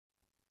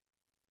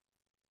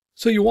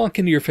So you walk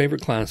into your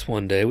favorite class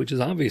one day, which is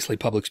obviously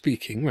public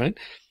speaking, right?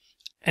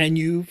 And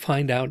you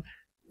find out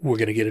we're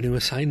going to get a new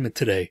assignment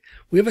today.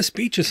 We have a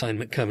speech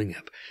assignment coming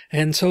up.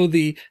 And so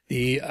the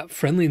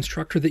friendly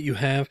instructor that you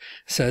have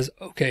says,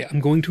 okay,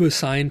 I'm going to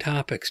assign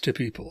topics to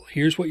people.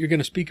 Here's what you're going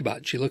to speak about.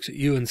 And she looks at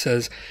you and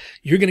says,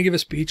 you're going to give a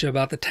speech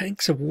about the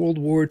tanks of World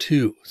War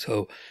II.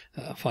 So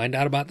find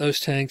out about those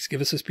tanks,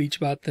 give us a speech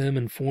about them,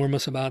 inform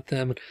us about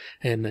them,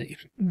 and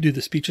do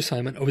the speech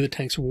assignment over the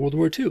tanks of World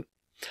War II.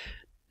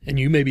 And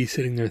you may be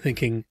sitting there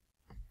thinking,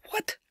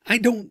 what? I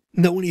don't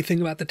know anything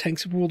about the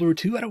tanks of World War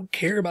II. I don't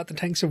care about the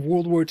tanks of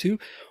World War II.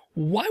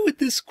 Why would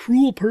this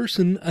cruel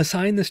person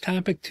assign this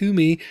topic to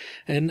me?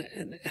 And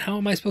how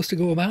am I supposed to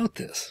go about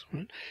this?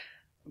 Right?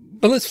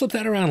 But let's flip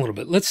that around a little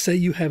bit. Let's say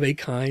you have a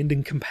kind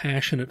and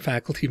compassionate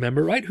faculty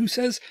member, right, who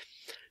says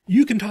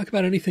you can talk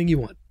about anything you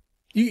want.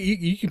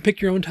 You can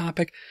pick your own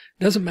topic.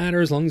 Doesn't matter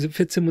as long as it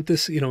fits in with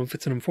this, if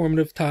it's an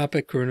informative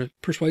topic or a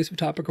persuasive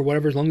topic or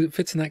whatever, as long as it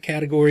fits in that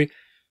category,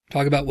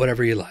 talk about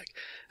whatever you like.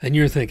 And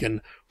you're thinking,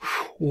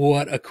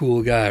 what a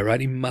cool guy, right?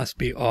 He must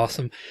be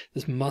awesome.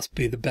 This must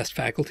be the best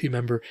faculty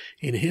member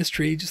in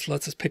history. He just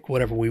lets us pick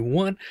whatever we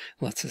want.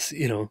 Lets us,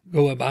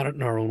 go about it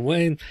in our own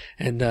way.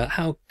 And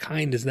how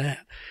kind is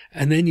that?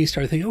 And then you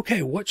start thinking,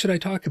 okay, what should I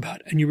talk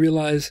about? And you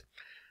realize,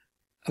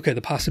 okay,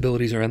 the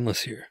possibilities are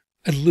endless here.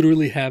 I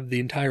literally have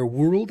the entire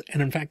world,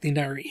 and in fact, the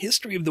entire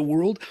history of the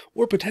world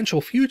or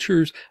potential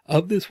futures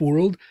of this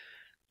world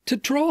to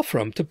draw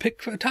from, to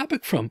pick a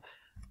topic from.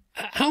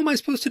 How am I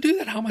supposed to do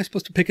that? How am I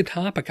supposed to pick a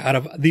topic out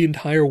of the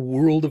entire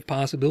world of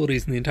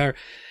possibilities and the entire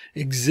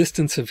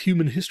existence of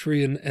human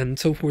history and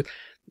so forth?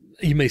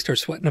 You may start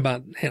sweating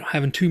about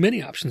having too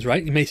many options,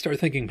 right? You may start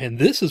thinking, man,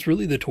 this is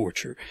really the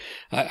torture.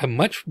 I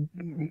much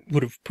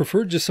would have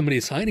preferred just somebody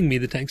assigning me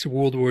the tanks of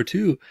World War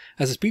II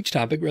as a speech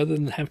topic rather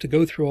than have to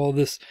go through all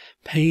this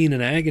pain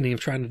and agony of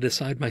trying to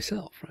decide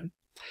myself, right?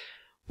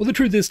 Well, the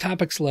truth is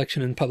topic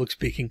selection in public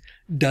speaking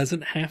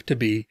doesn't have to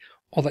be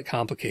all that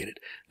complicated.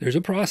 There's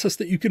a process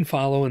that you can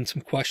follow and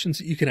some questions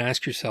that you can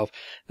ask yourself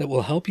that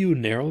will help you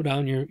narrow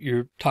down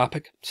your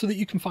topic so that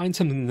you can find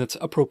something that's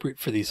appropriate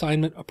for the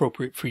assignment,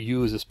 appropriate for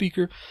you as a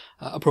speaker,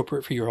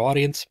 appropriate for your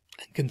audience,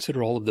 and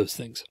consider all of those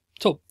things.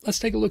 So let's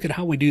take a look at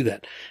how we do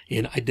that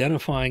in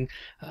identifying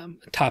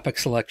topic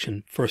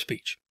selection for a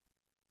speech.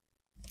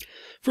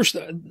 First,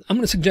 I'm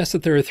going to suggest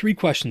that there are 3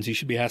 questions you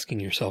should be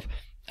asking yourself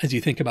as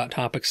you think about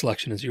topic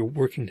selection, as you're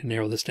working to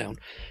narrow this down.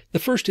 The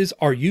first is,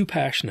 are you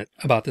passionate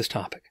about this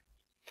topic?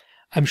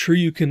 I'm sure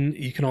you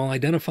can all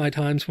identify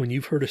times when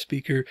you've heard a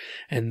speaker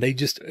and they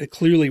just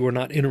clearly were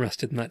not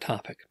interested in that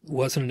topic. It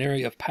wasn't an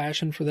area of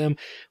passion for them,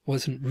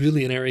 wasn't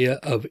really an area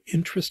of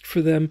interest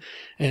for them.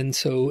 And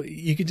so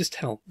you could just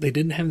tell they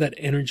didn't have that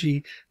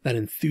energy, that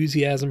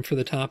enthusiasm for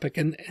the topic.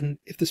 And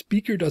if the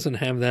speaker doesn't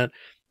have that,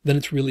 then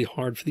it's really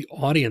hard for the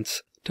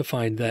audience to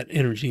find that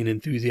energy and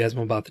enthusiasm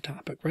about the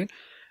topic, right?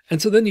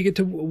 And so then you get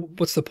to,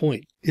 what's the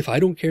point? If I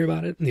don't care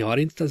about it and the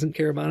audience doesn't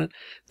care about it,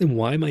 then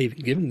why am I even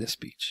giving this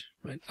speech,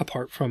 right?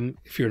 Apart from,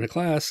 if you're in a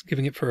class,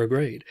 giving it for a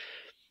grade.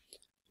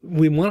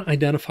 We want to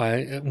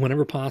identify,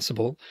 whenever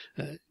possible,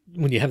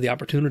 when you have the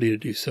opportunity to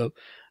do so,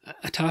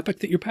 a topic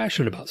that you're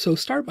passionate about. So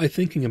start by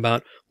thinking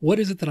about, what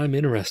is it that I'm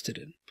interested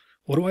in?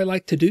 What do I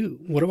like to do?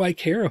 What do I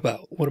care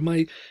about? What am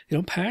I,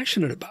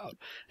 passionate about?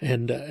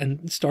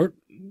 And start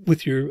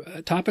with your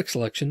topic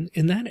selection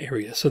in that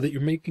area so that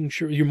you're making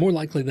sure you're more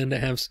likely then to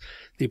have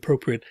the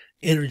appropriate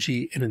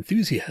energy and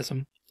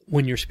enthusiasm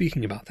when you're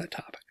speaking about that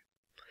topic.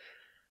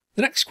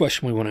 The next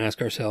question we want to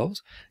ask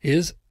ourselves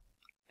is,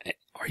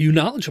 are you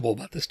knowledgeable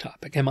about this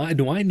topic?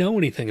 Do I know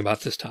anything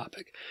about this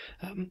topic?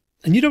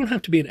 And you don't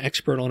have to be an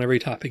expert on every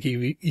topic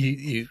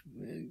you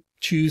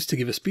choose to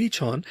give a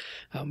speech on.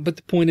 But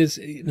the point is,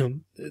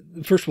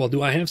 first of all,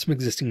 do I have some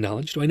existing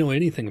knowledge? Do I know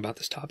anything about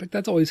this topic?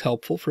 That's always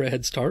helpful for a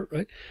head start,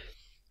 right?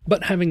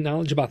 But having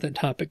knowledge about that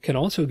topic can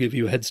also give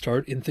you a head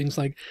start in things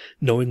like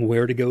knowing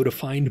where to go to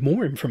find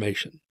more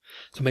information.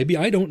 So maybe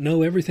I don't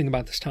know everything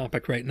about this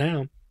topic right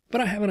now,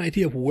 but I have an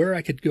idea of where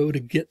I could go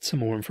to get some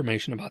more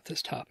information about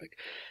this topic.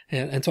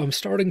 And so I'm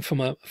starting from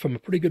a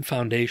pretty good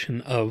foundation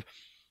of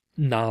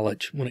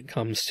knowledge when it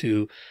comes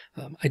to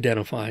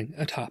identifying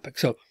a topic.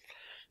 So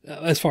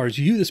as far as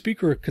you, the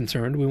speaker, are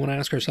concerned, we want to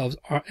ask ourselves,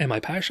 am I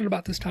passionate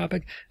about this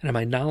topic? And am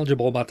I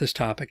knowledgeable about this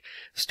topic?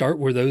 Start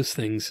where those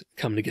things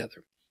come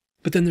together.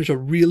 But then there's a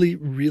really,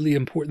 really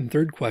important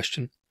third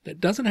question that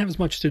doesn't have as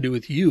much to do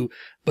with you,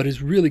 but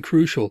is really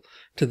crucial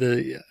to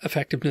the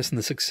effectiveness and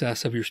the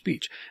success of your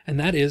speech. And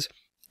that is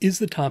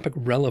the topic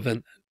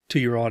relevant to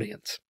your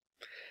audience?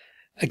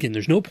 Again,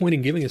 there's no point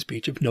in giving a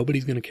speech if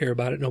nobody's going to care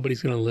about it,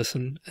 nobody's going to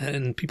listen,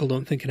 and people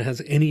don't think it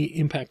has any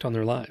impact on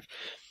their life.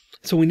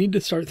 So we need to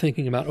start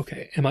thinking about,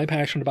 okay, am I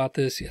passionate about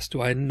this? Yes.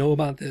 Do I know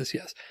about this?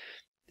 Yes.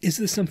 Is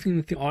this something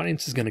that the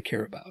audience is going to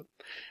care about?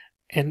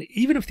 And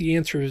even if the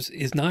answer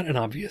is not an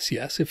obvious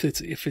yes, if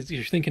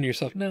you're thinking to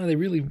yourself, no, they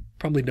really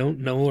probably don't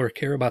know or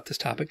care about this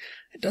topic,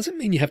 it doesn't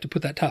mean you have to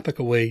put that topic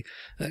away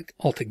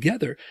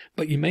altogether,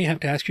 but you may have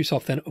to ask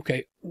yourself then,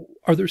 okay,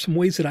 are there some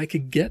ways that I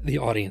could get the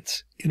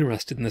audience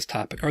interested in this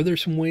topic? Are there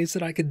some ways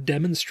that I could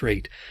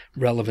demonstrate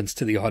relevance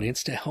to the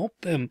audience to help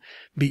them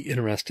be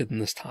interested in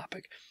this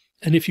topic?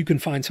 And if you can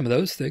find some of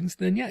those things,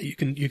 then yeah, you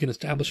can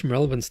establish some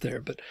relevance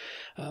there, but,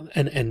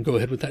 and go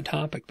ahead with that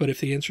topic. But if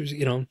the answer is,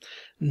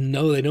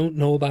 no, they don't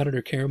know about it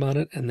or care about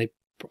it, and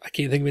I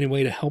can't think of any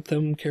way to help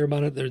them care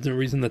about it. There's no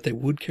reason that they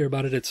would care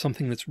about it. It's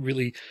something that's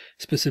really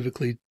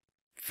specifically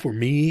for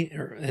me,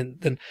 and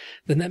then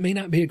that may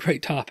not be a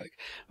great topic.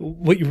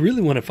 What you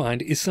really want to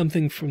find is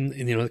something from,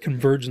 the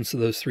convergence of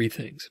those three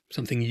things,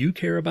 something you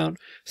care about,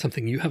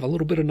 something you have a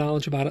little bit of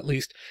knowledge about at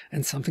least,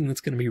 and something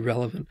that's going to be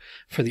relevant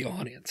for the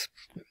audience.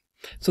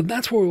 So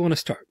that's where we want to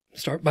start.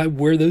 Start by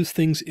where those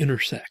things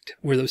intersect,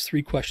 where those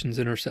three questions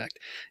intersect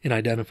in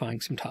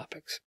identifying some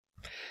topics.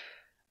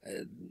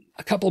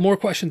 A couple more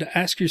questions to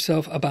ask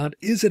yourself about,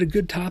 is it a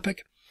good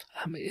topic?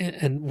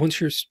 And once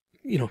you're,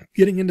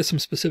 getting into some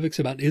specifics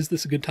about, is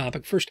this a good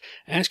topic? First,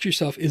 ask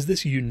yourself, is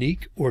this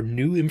unique or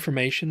new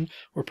information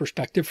or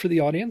perspective for the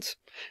audience?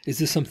 Is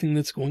this something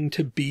that's going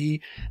to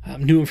be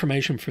new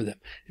information for them?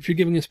 If you're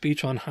giving a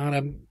speech on how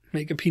to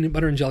make a peanut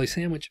butter and jelly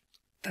sandwich,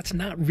 that's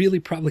not really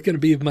probably going to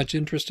be of much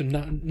interest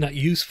and not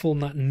useful,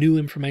 not new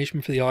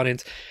information for the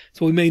audience.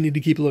 So we may need to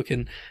keep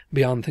looking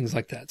beyond things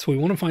like that. So we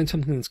want to find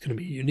something that's going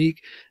to be unique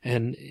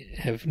and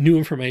have new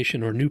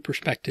information or new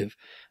perspective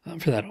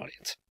for that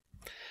audience.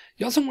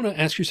 You also want to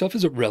ask yourself,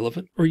 is it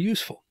relevant or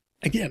useful?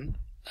 Again,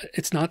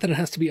 it's not that it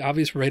has to be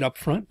obvious right up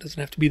front. It doesn't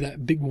have to be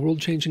that big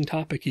world-changing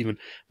topic even.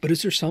 But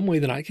is there some way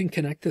that I can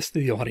connect this to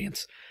the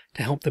audience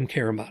to help them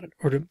care about it,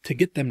 or to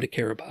get them to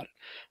care about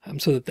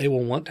it, so that they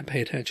will want to pay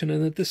attention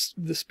and that this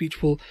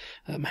speech will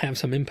have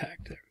some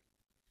impact there?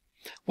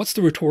 What's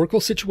the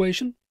rhetorical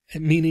situation?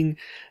 Meaning,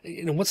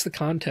 what's the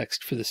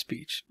context for the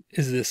speech?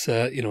 Is this,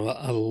 a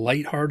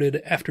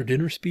lighthearted after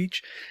dinner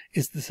speech?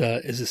 Is this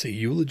a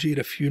eulogy at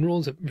a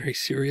funeral? Is it very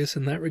serious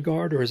in that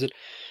regard? Or is it,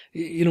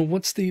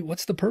 what's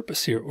the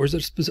purpose here? Or is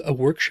it a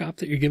workshop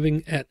that you're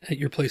giving at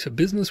your place of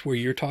business where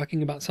you're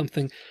talking about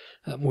something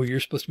where you're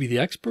supposed to be the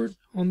expert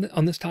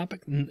on this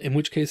topic, in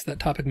which case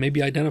that topic may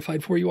be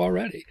identified for you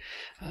already.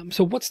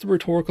 So what's the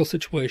rhetorical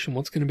situation?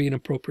 What's going to be an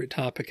appropriate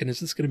topic? And is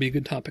this going to be a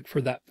good topic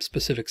for that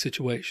specific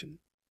situation?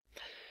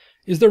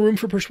 Is there room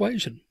for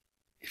persuasion?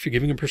 If you're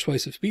giving a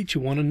persuasive speech,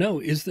 you want to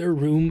know, is there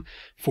room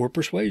for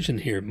persuasion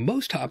here?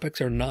 Most topics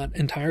are not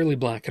entirely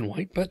black and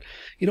white, but,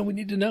 we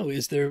need to know,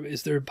 is there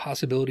a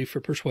possibility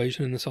for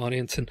persuasion in this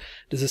audience? And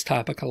does this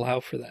topic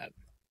allow for that?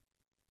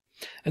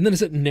 And then,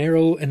 is it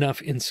narrow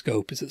enough in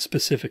scope? Is it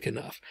specific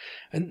enough?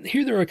 And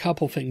here there are a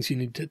couple things you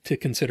need to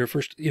consider.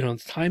 First,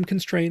 time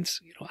constraints.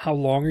 How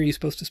long are you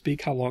supposed to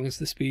speak? How long is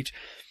the speech?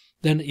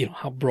 Then,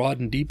 how broad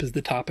and deep is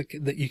the topic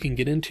that you can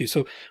get into?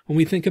 So when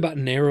we think about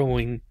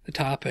narrowing the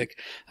topic,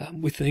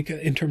 we think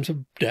in terms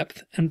of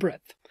depth and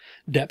breadth.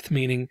 Depth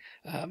meaning,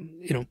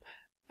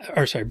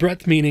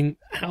 breadth meaning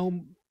how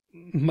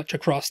much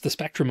across the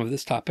spectrum of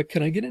this topic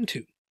can I get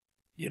into?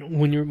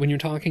 When you're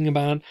talking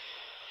about,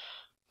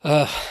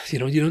 you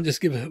don't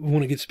just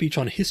want to give speech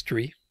on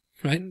history,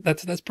 right?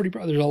 That's pretty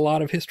broad. There's a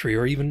lot of history,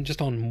 or even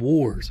just on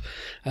wars.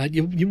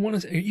 You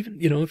want to, even,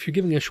 if you're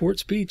giving a short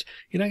speech,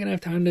 you're not going to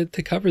have time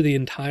to cover the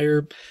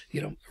entire,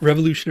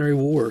 Revolutionary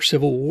War or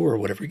Civil War or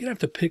whatever. You're going to have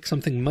to pick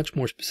something much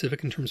more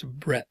specific in terms of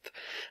breadth.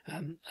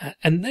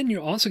 And then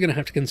you're also going to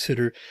have to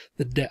consider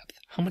the depth.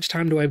 How much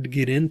time do I have to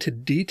get into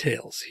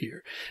details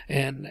here?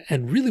 And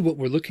really what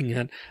we're looking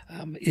at,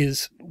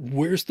 is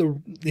where's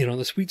the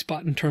sweet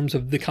spot in terms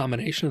of the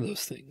combination of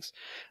those things.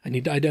 I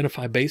need to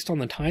identify, based on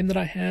the time that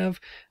I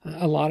have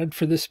allotted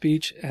for this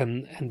speech,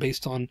 and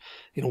based on,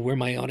 where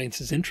my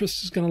audience's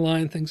interest is going to lie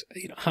and things,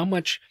 how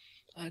much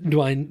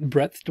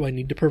breadth do I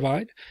need to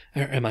provide,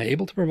 or am I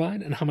able to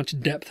provide, and how much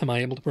depth am I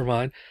able to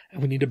provide?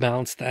 And we need to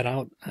balance that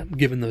out,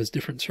 given those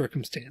different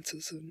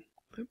circumstances.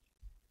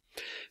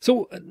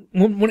 So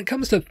when it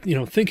comes to,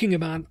 thinking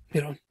about,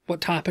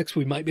 what topics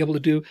we might be able to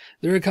do,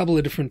 there are a couple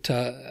of different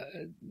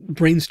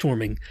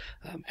brainstorming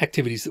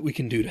activities that we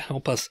can do to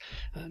help us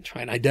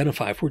try and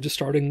identify. If we're just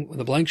starting with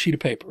a blank sheet of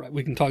paper, right,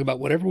 we can talk about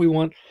whatever we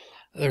want.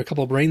 There are a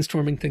couple of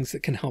brainstorming things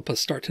that can help us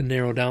start to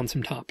narrow down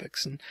some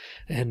topics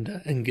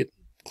and get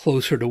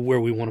closer to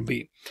where we want to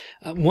be.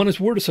 One is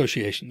word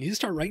association. You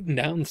just start writing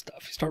down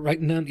stuff. You start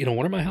writing down,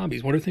 what are my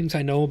hobbies? What are things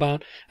I know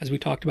about? As we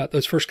talked about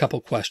those first couple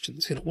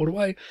questions, what do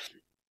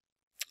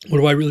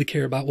I really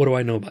care about? What do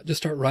I know about?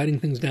 Just start writing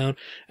things down,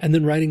 and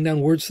then writing down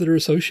words that are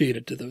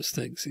associated to those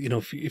things.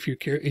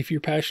 If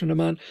you're passionate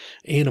about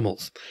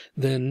animals,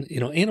 then,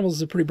 animals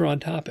is a pretty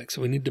broad topic.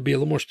 So we need to be a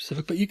little more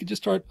specific, but you could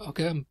just start,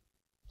 okay, I'm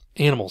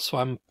animals. So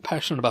I'm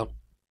passionate about,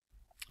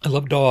 I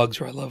love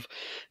dogs, or I love,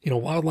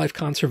 wildlife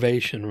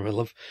conservation, or I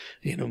love,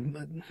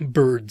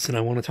 birds, and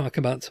I want to talk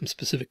about some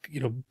specific,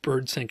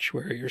 bird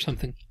sanctuary or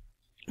something.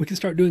 We can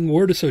start doing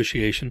word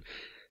association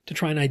to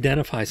try and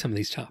identify some of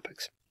these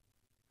topics.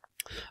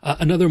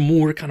 Another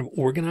more kind of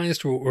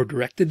organized or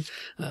directed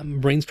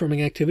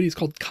brainstorming activity is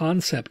called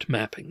concept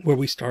mapping, where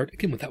we start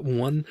again with that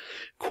one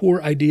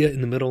core idea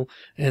in the middle,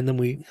 and then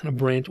we kind of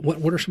branch.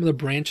 What are some of the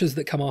branches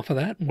that come off of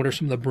that? What are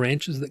some of the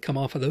branches that come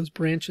off of those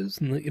branches?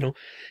 And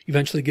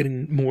eventually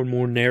getting more and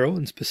more narrow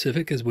and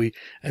specific as we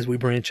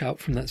branch out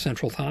from that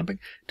central topic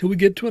till we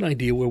get to an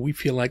idea where we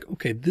feel like,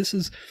 okay, this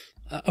is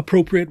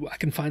appropriate. I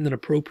can find an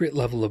appropriate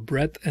level of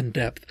breadth and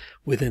depth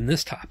within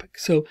this topic.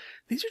 So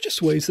these are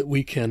just ways that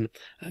we can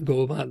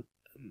go about.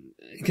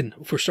 Again,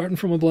 if we're starting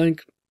from a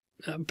blank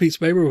piece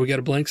of paper, we got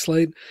a blank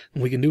slate,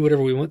 and we can do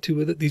whatever we want to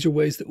with it. These are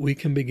ways that we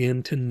can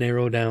begin to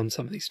narrow down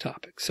some of these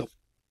topics. So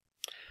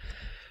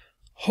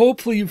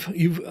hopefully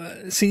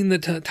you've seen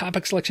that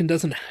topic selection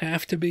doesn't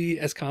have to be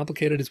as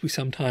complicated as we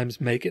sometimes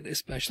make it.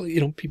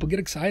 Especially, people get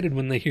excited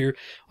when they hear,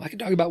 well, I can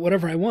talk about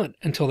whatever I want,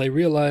 until they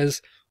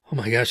realize, oh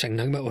my gosh, I can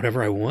talk about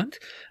whatever I want.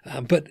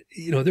 But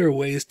there are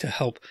ways to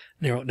help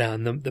narrow it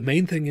down. The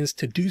main thing is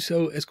to do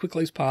so as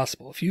quickly as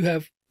possible. If you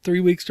have 3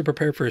 weeks to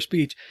prepare for a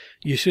speech,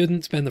 you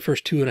shouldn't spend the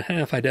first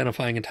 2.5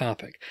 identifying a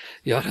topic.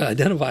 You ought to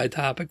identify a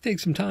topic, take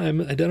some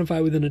time, identify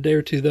within a day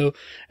or two though,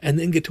 and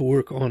then get to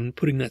work on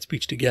putting that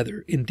speech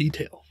together in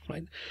detail,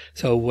 right?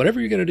 So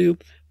whatever you're going to do,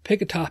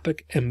 pick a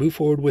topic and move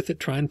forward with it.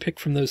 Try and pick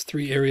from those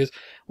 3 areas.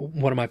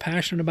 What am I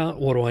passionate about?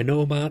 What do I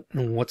know about?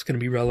 And what's going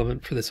to be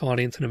relevant for this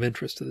audience and of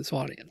interest to this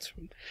audience?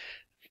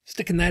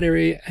 Stick in that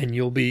area and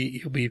you'll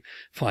be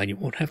fine. You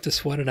won't have to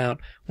sweat it out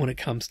when it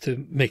comes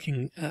to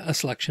making a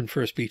selection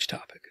for a speech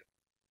topic.